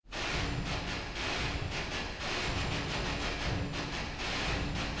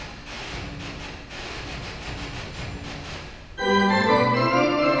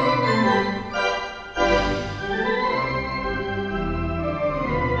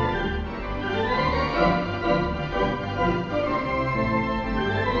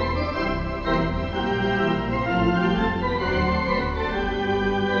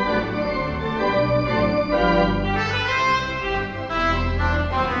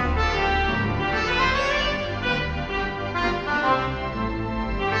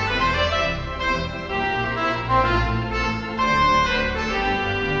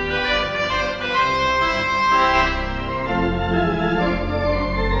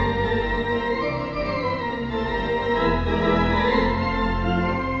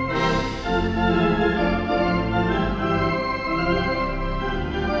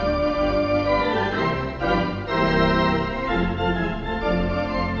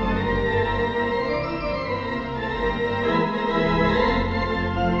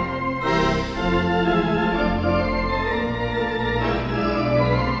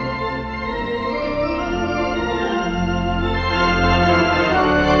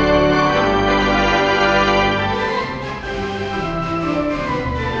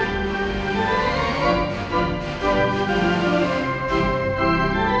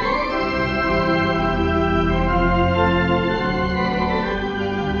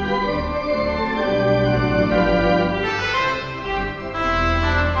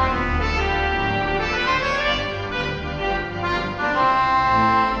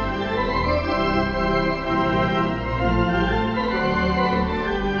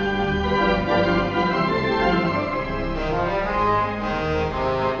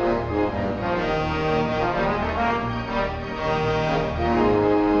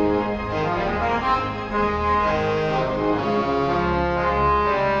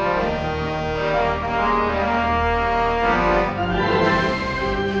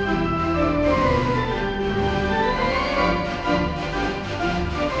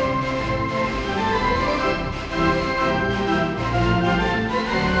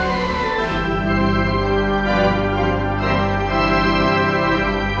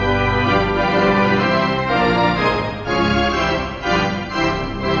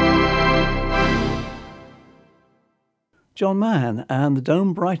John Mann and the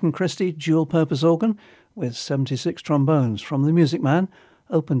Dome Brighton Christie dual-purpose organ with 76 trombones from the Music Man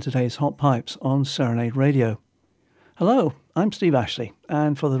opened today's Hot Pipes on Serenade Radio. Hello, I'm Steve Ashley,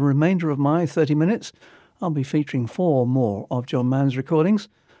 and for the remainder of my 30 minutes, I'll be featuring 4 more of John Mann's recordings,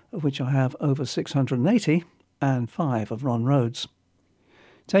 of which I have over 680, and 5 of Ron Rhodes.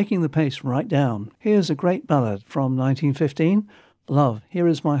 Taking the pace right down, here's a great ballad from 1915, Love, Here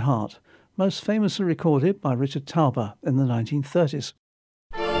Is My Heart, most famously recorded by Richard Tauber in the 1930s.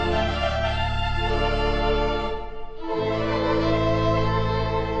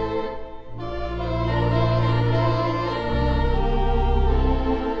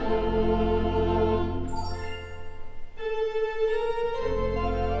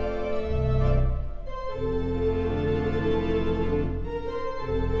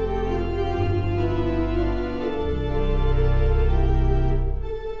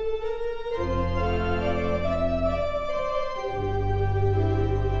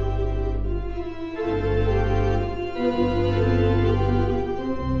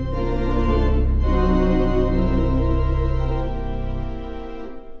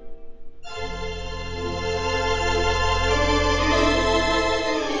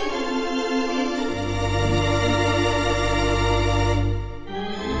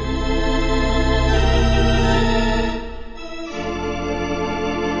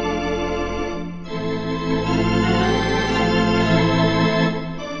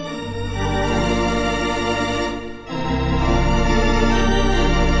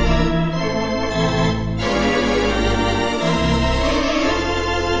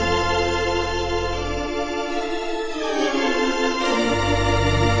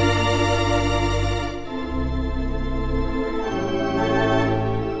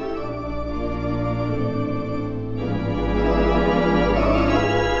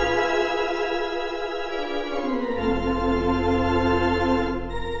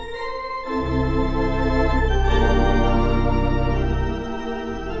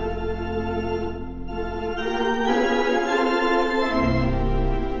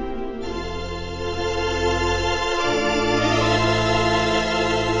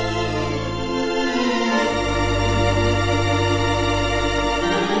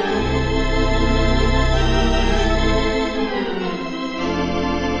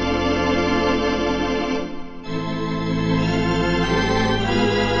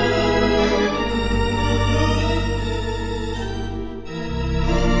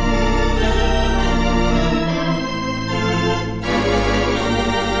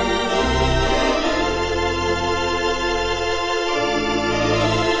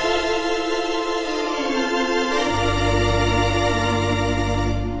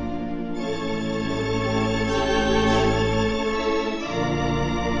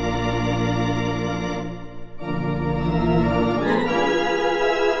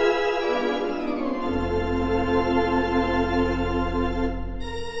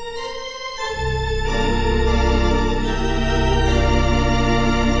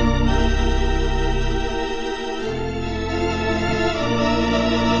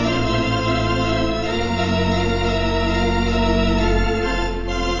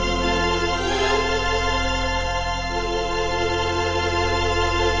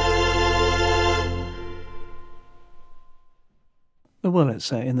 The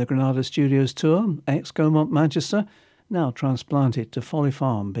Wurlitzer in the Granada Studios tour, ex-Gaumont Manchester, now transplanted to Folly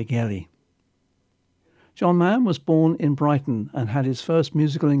Farm, Big Ellie. John Mann was born in Brighton and had his first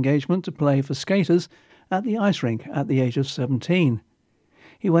musical engagement to play for skaters at the ice rink at the age of 17.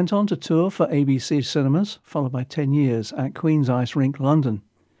 He went on to tour for ABC Cinemas, followed by 10 years at Queen's Ice Rink, London.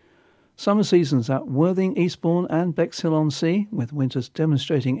 Summer seasons at Worthing, Eastbourne and Bexhill-on-Sea, with winters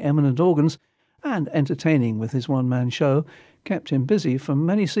demonstrating eminent organs and entertaining with his one-man show, kept him busy for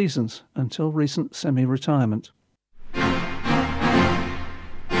many seasons until recent semi-retirement.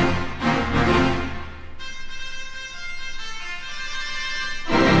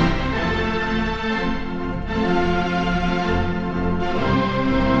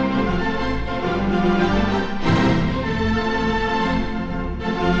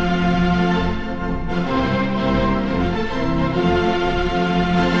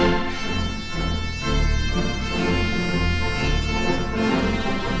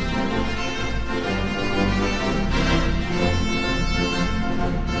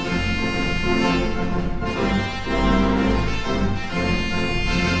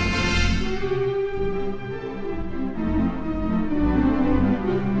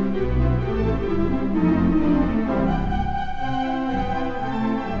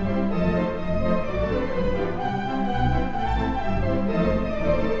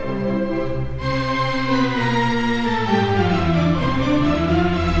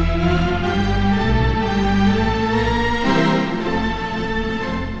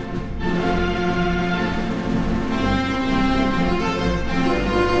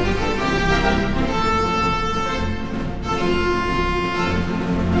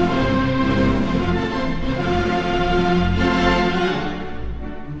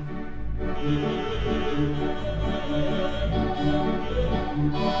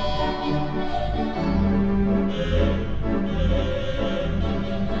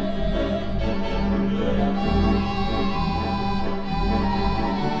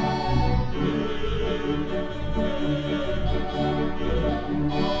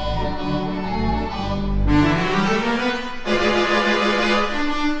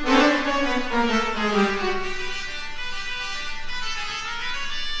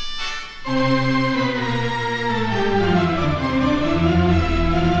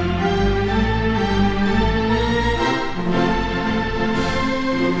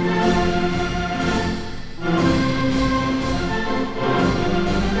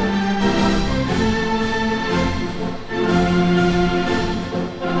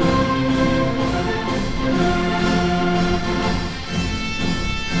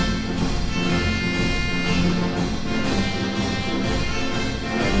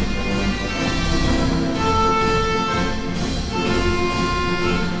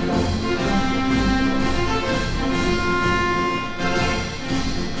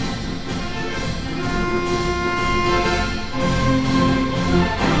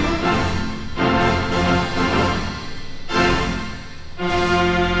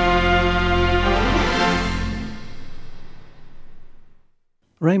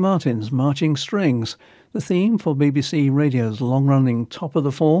 Ray Martin's Marching Strings, the theme for BBC Radio's long-running Top of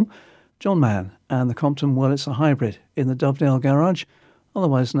the Form, John Mann and the Compton Wurlitzer Hybrid in the Dovedale Garage,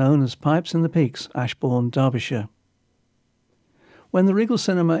 otherwise known as Pipes in the Peaks, Ashbourne, Derbyshire. When the Regal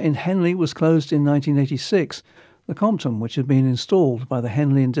Cinema in Henley was closed in 1986, the Compton, which had been installed by the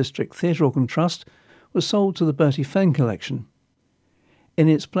Henley and District Theatre Organ Trust, was sold to the Bem-Te-Vi collection. In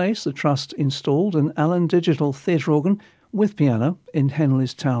its place, the Trust installed an Allen digital theatre organ with piano in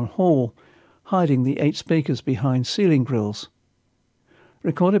Henley's Town Hall, hiding the 8 speakers behind ceiling grilles.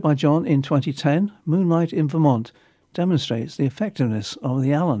 Recorded by John in 2010, Moonlight in Vermont demonstrates the effectiveness of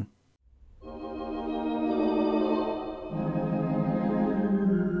the Allen.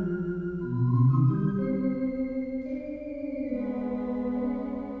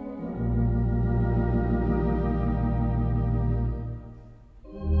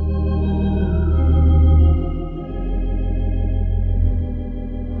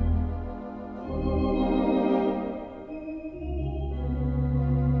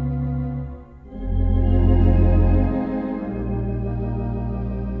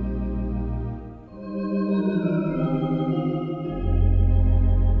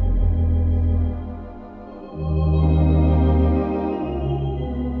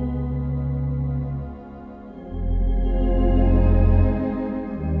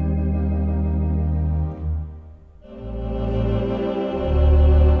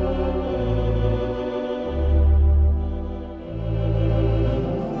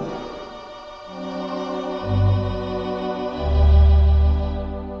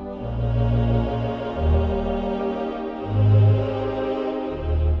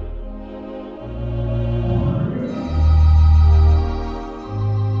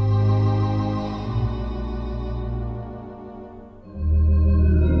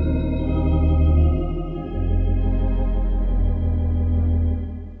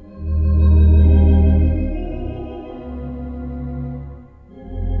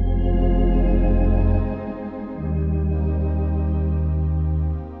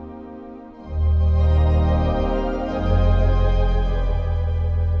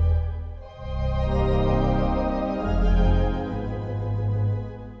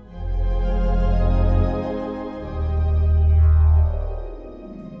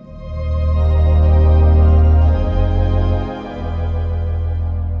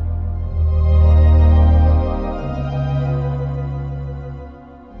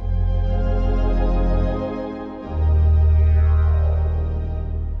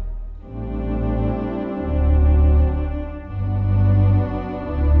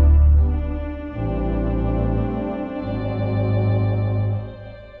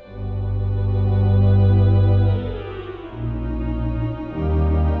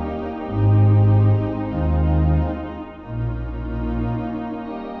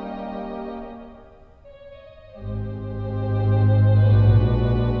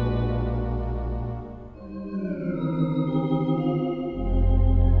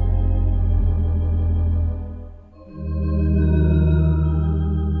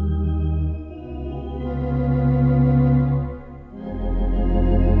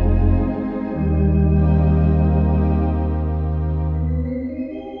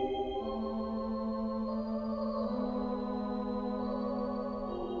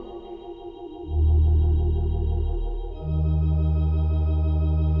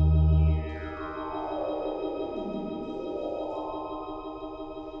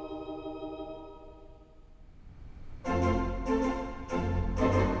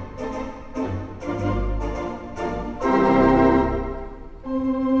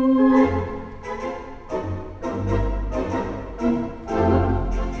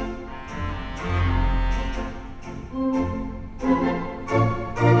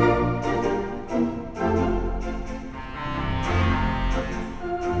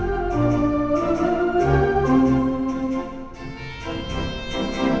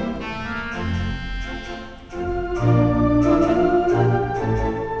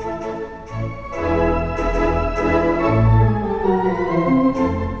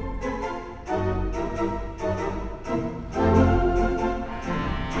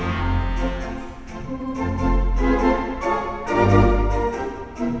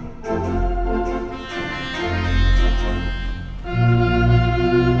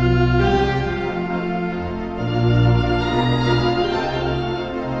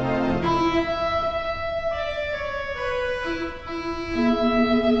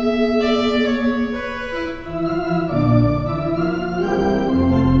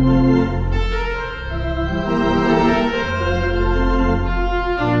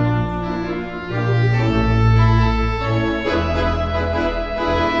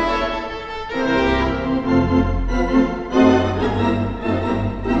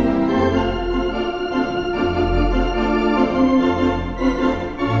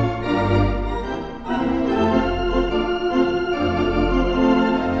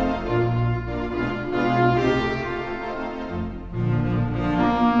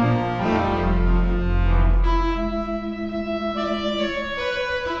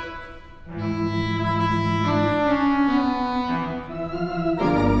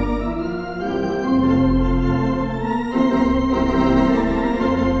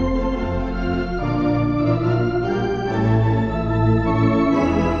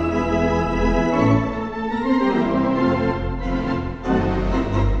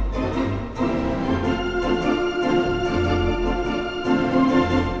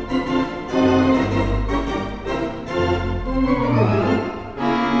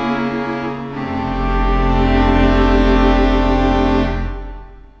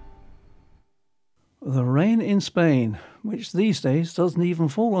 Rain in Spain, which these days doesn't even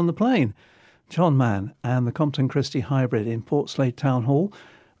fall on the plain. John Mann and the Compton Christie hybrid in Portslade Town Hall,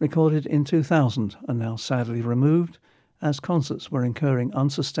 recorded in 2000 and now sadly removed as concerts were incurring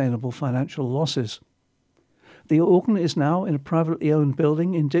unsustainable financial losses. The organ is now in a privately owned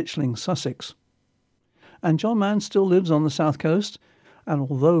building in Ditchling, Sussex. And John Mann still lives on the south coast, and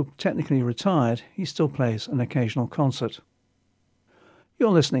although technically retired, he still plays an occasional concert. You're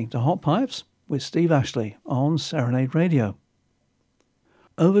listening to Hot Pipes with Steve Ashley on Serenade Radio.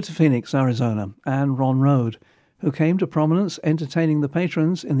 Over to Phoenix, Arizona, and Ron Rhode, who came to prominence entertaining the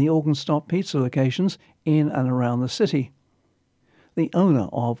patrons in the Organ Stop pizza locations in and around the city. The owner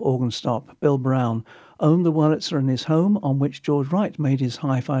of Organ Stop, Bill Brown, owned the Wurlitzer in his home on which George Wright made his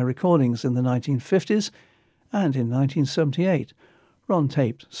hi-fi recordings in the 1950s, and in 1978, Ron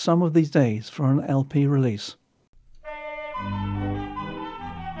taped Some of These Days for an LP release.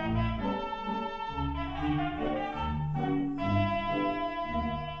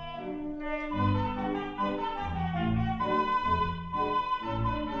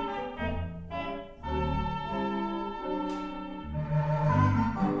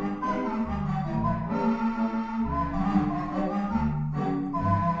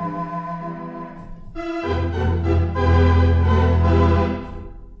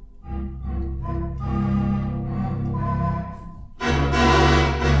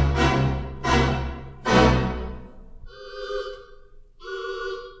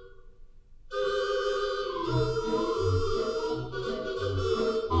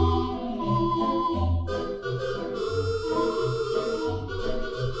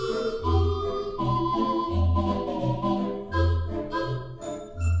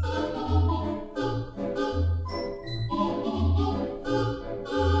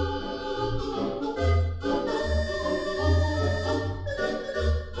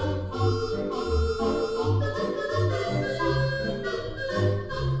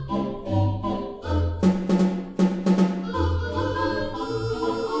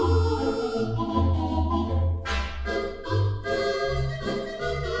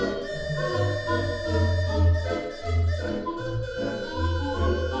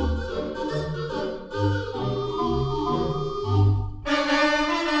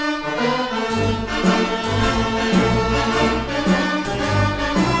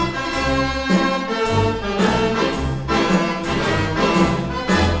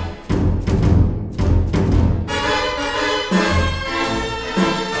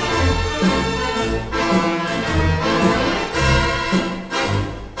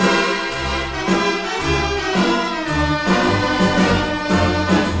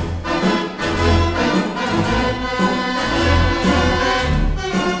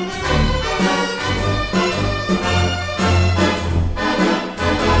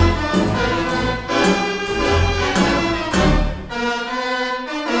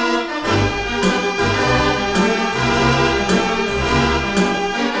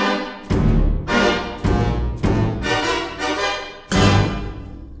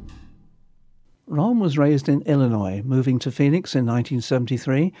 Was raised in Illinois, moving to Phoenix in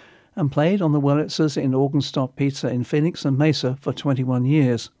 1973, and played on the Wurlitzers in Organ Stop Pizza in Phoenix and Mesa for 21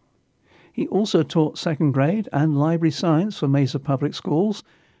 years. He also taught second grade and library science for Mesa Public Schools,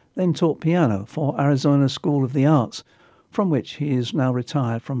 then taught piano for Arizona School of the Arts, from which he is now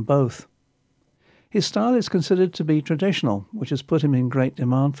retired from both. His style is considered to be traditional, which has put him in great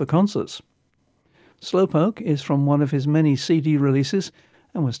demand for concerts. Slowpoke is from one of his many CD releases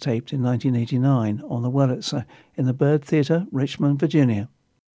and was taped in 1989 on the Wurlitzer in the Byrd Theatre, Richmond, Virginia.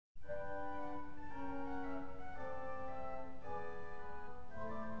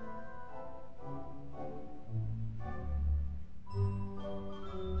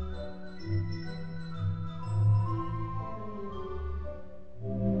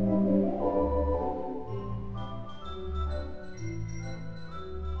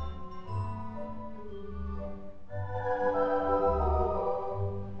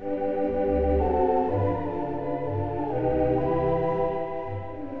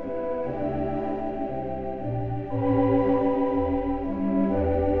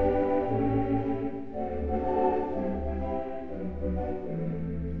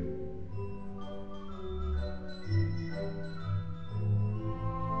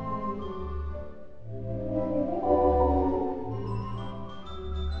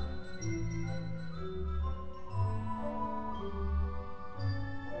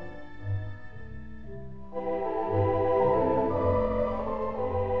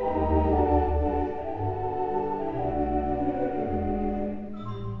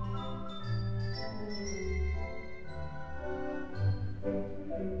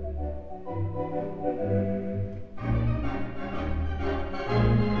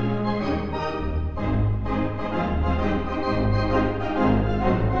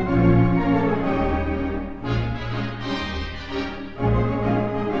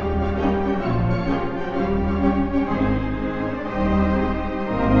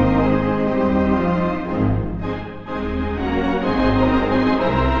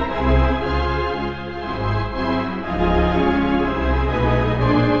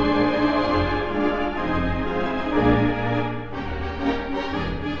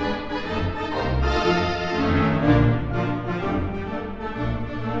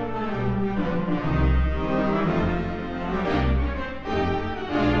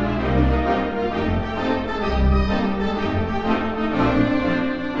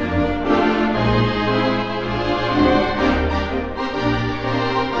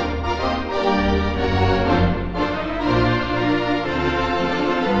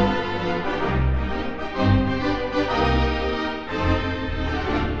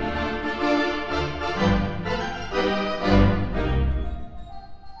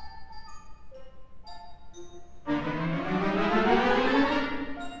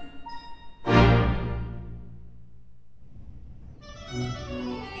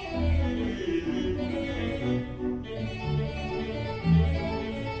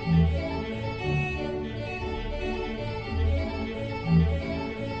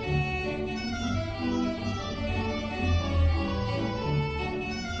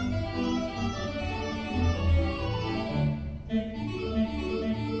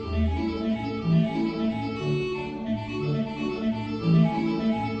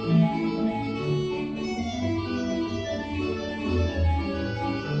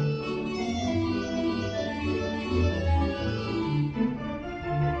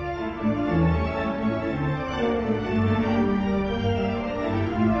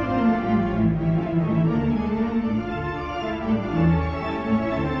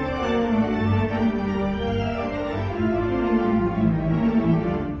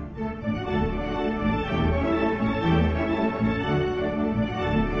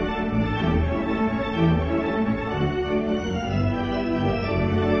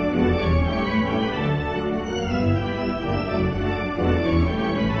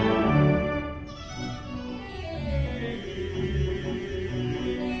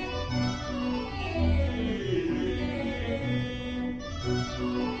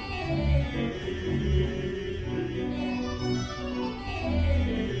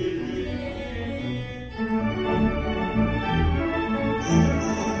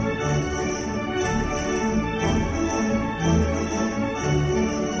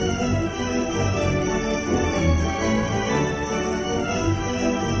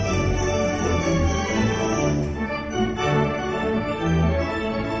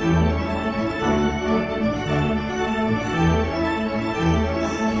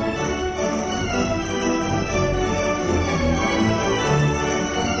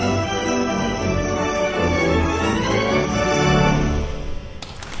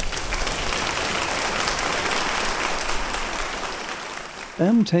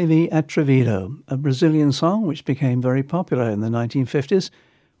 Bem-Te-Vi Atrevido, a Brazilian song which became very popular in the 1950s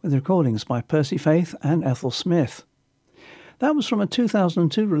with recordings by Percy Faith and Ethel Smith. That was from a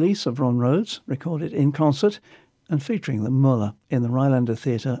 2002 release of Ron Rhodes, recorded in concert and featuring the Muller in the Rylander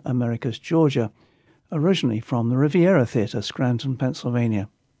Theatre, Americus, Georgia, originally from the Riviera Theatre, Scranton, Pennsylvania.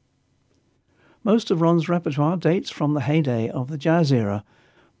 Most of Ron's repertoire dates from the heyday of the jazz era,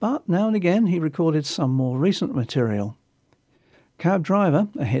 but now and again he recorded some more recent material. Cab Driver,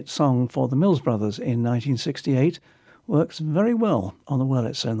 a hit song for the Mills Brothers in 1968, works very well on the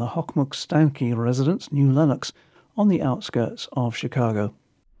Wurlitzer in the Hochmuth-Stankey residence, New Lenox, on the outskirts of Chicago.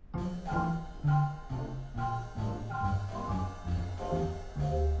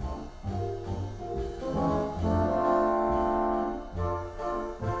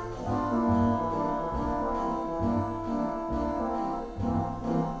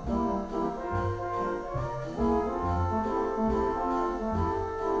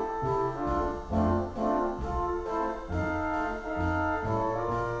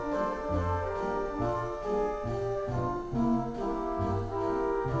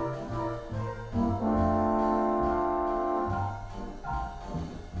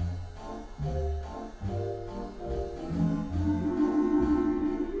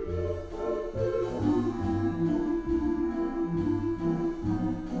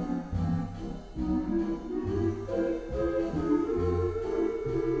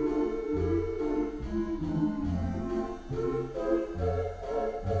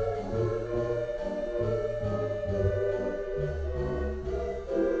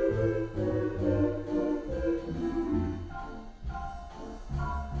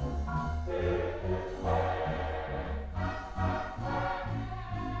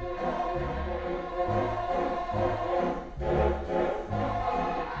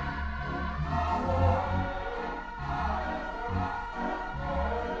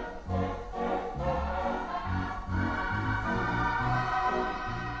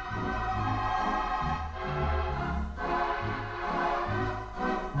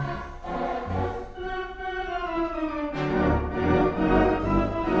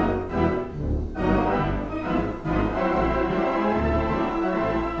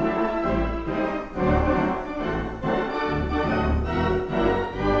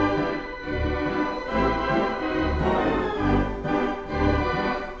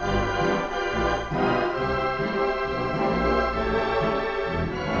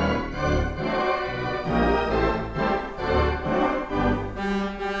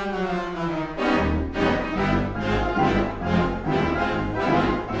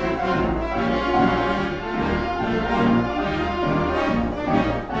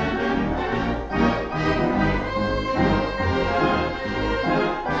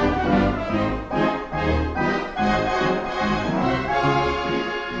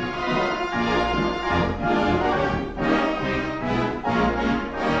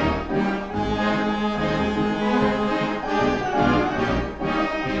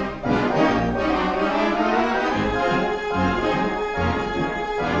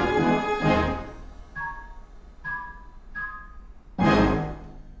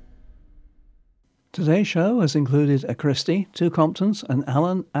 Today's show has included a Christie, two Comptons, an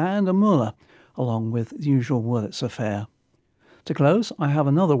Allen and a Muller, along with the usual Wurlitzer fare. To close, I have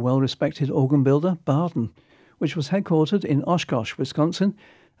another well-respected organ builder, Barton, which was headquartered in Oshkosh, Wisconsin,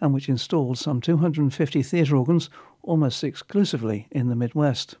 and which installed some 250 theatre organs almost exclusively in the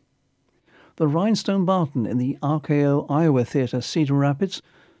Midwest. The Rhinestone Barton in the RKO Iowa Theatre, Cedar Rapids,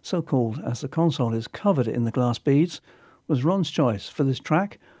 so called as the console is covered in the glass beads, was Ron's choice for this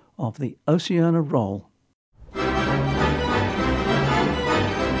track of the Oceana Roll.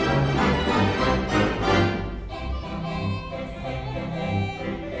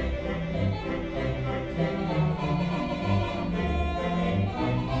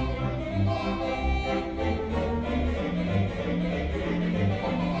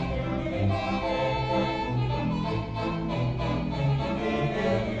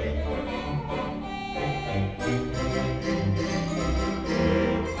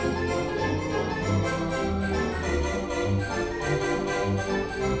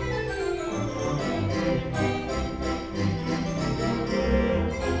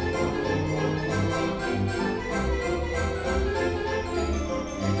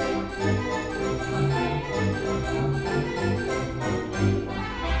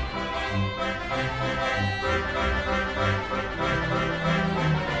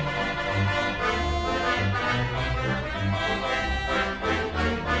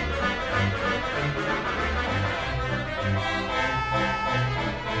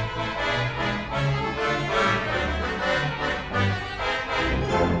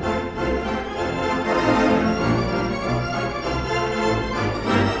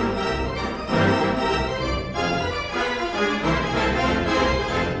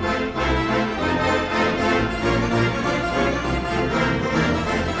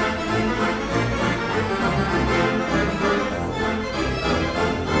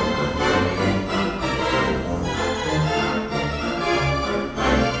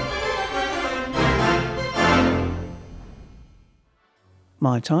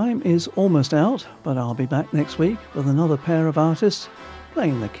 My time is almost out, but I'll be back next week with another pair of artists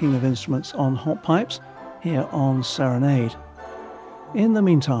playing the king of instruments on hot pipes here on Serenade. In the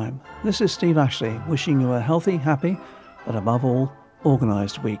meantime, this is Steve Ashley wishing you a healthy, happy, but above all,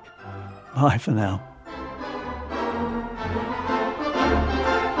 organised week. Bye for now.